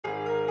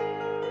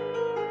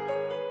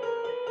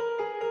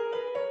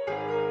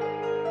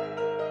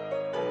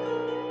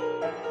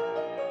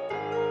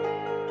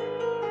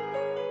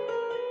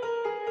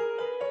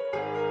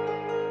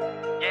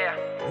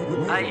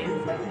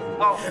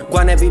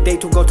Grind every day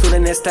to go to the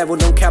next level.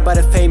 Don't care about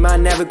the fame, I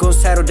never gon'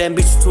 settle. Them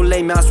bitches too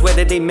lame, I swear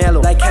that they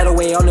mellow. Like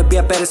Hathaway, on the beat,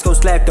 I bet it's gon'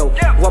 slap though.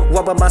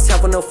 What about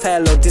myself with no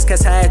fellow? This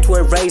cause I had to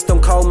erase,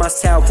 don't call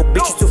myself.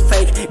 Bitches too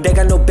fake, they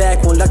got no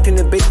backbone. Locked in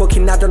the bitch,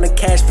 working out on the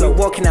cash flow.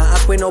 Walking out, I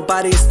swear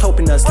nobody is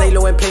topping us. Lay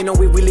low and play, no,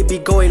 we really be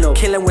going up.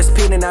 Killing with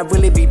speed and I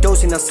really be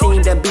dosing. I'm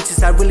seeing them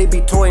bitches, I really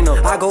be throwing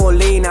up. I go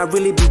all in, I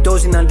really be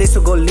dozing on. This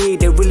will go lead,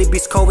 they really be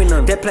scoring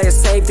on. They play it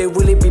safe, they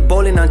really be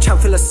bowling on.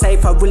 Champ feel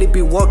safe, I really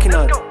be walking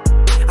on.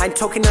 I ain't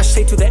talking that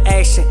shit to the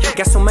action.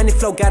 Got so many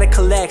flow, got a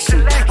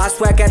collection. I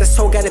swear I got a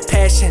soul, got a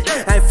passion.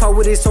 I ain't fought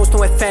with these souls,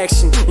 no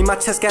affection. In my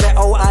chest got an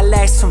O, I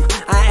last them.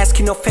 I ask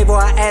you no favor,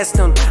 I ask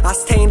none. I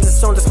stay in the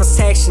zone, that's my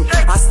section.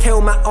 I stay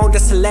on my own,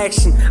 that's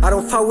selection. I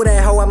don't fuck with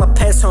that hoe, I'ma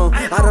pass on.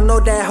 I don't know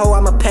that hoe,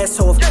 I'ma pass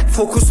off.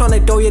 Focus on the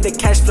dough, yeah, the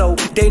cash flow.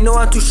 They know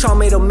I'm too sharp,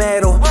 made of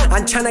metal.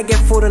 I'm tryna get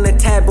food on the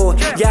table.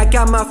 Yeah, I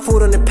got my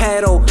foot on the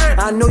pedal.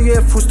 I know you're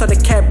a fool, start the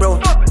cab, bro.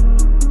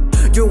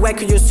 You're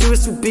whack, you're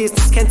serious with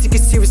business. Can't take it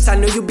serious, I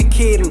know you be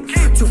kidding.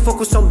 Too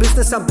focused on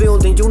business I'm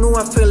building. You know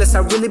I feel this, I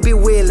really be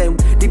willing.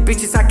 The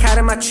bitches I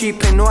carry my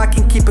cheap and know I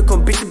can keep it, cause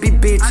bitches be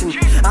bitching.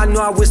 I know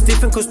I was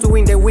different cause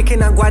doing the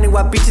weekend I'm grinding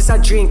while bitches are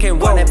drinking.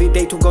 Run every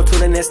day to go to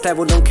the next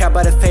level. Don't care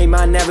about the fame,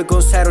 I never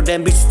gon' settle.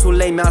 Them bitches too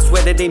lame, I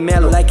swear that they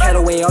mellow. Like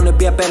Hathaway, on the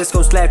beat, I bet it's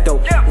gon' slap though.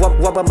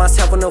 What about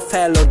myself with no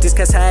fellow? This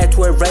cause I had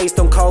to erase,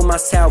 don't call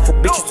myself.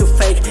 Bitches too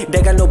fake,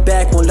 they got no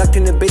backbone. Locked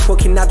in the bitch,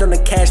 working out on the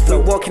cash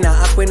flow. Walking out,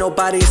 I swear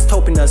nobody is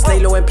topping us. Lay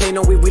low and play,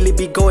 no, we really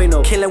be going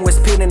up. Killing with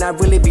speed and I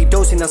really be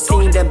dosing. I'm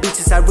seeing them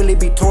bitches, I really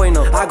be throwing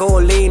up. I go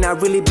all in, I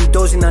really be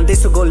dozing on.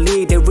 This will go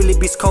lead, they really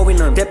be scoring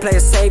on. They play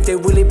it safe, they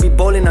really be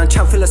bowling on.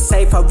 Champ feel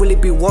safe, I really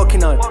be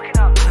walking on.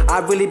 I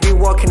really be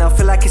walking on.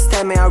 Feel like it's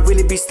time, man, I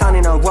really be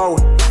standing on. Whoa,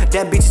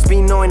 them bitches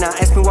be knowing now.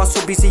 Ask me what's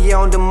so busy, yeah,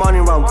 on the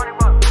morning round.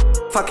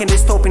 Fucking they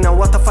stopping now,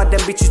 what the fuck them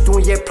bitches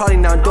doing, yeah,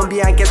 plotting now. Don't be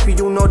against me,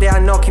 you know they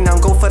are knocking now.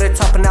 Go for the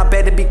top and I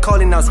better be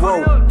calling us,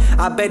 whoa.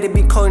 I better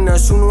be calling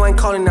us, you know I ain't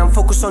calling them.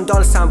 Focus on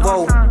dollar sign,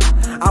 whoa.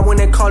 I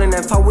wanna calling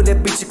them, fuck with the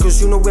bitches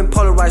cause you know when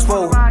polarized,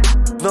 whoa.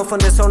 Not from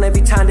the zone,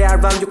 every time they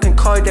around you can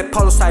call it that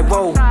polo side,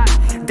 whoa.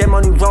 Them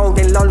on the road,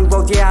 they lonely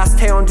road, yeah, I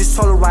stay on this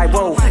solo ride,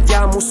 whoa.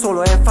 Yeah, I move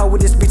solo and fuck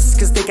with these bitches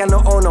cause they got no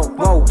honor,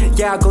 whoa.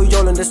 Yeah, I go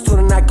YOLO, the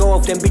student I go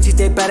off, them bitches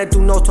they better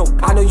do no talk.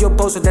 I know you're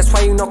bozo, that's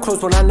why you not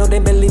close, but I know they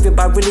believe it,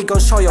 but really gon'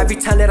 show you. Every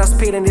time that I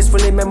speed and it's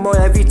really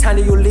memorial, every time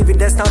that you leave it,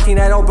 there's nothing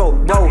at all, bro,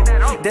 whoa.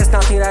 There's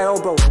nothing at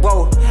all, bro,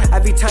 whoa.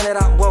 Every time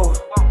that I, whoa.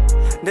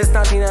 There's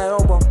nothing at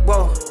all, bro,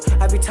 whoa.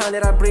 Every time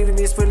that I breathe in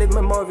it's really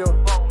memorial.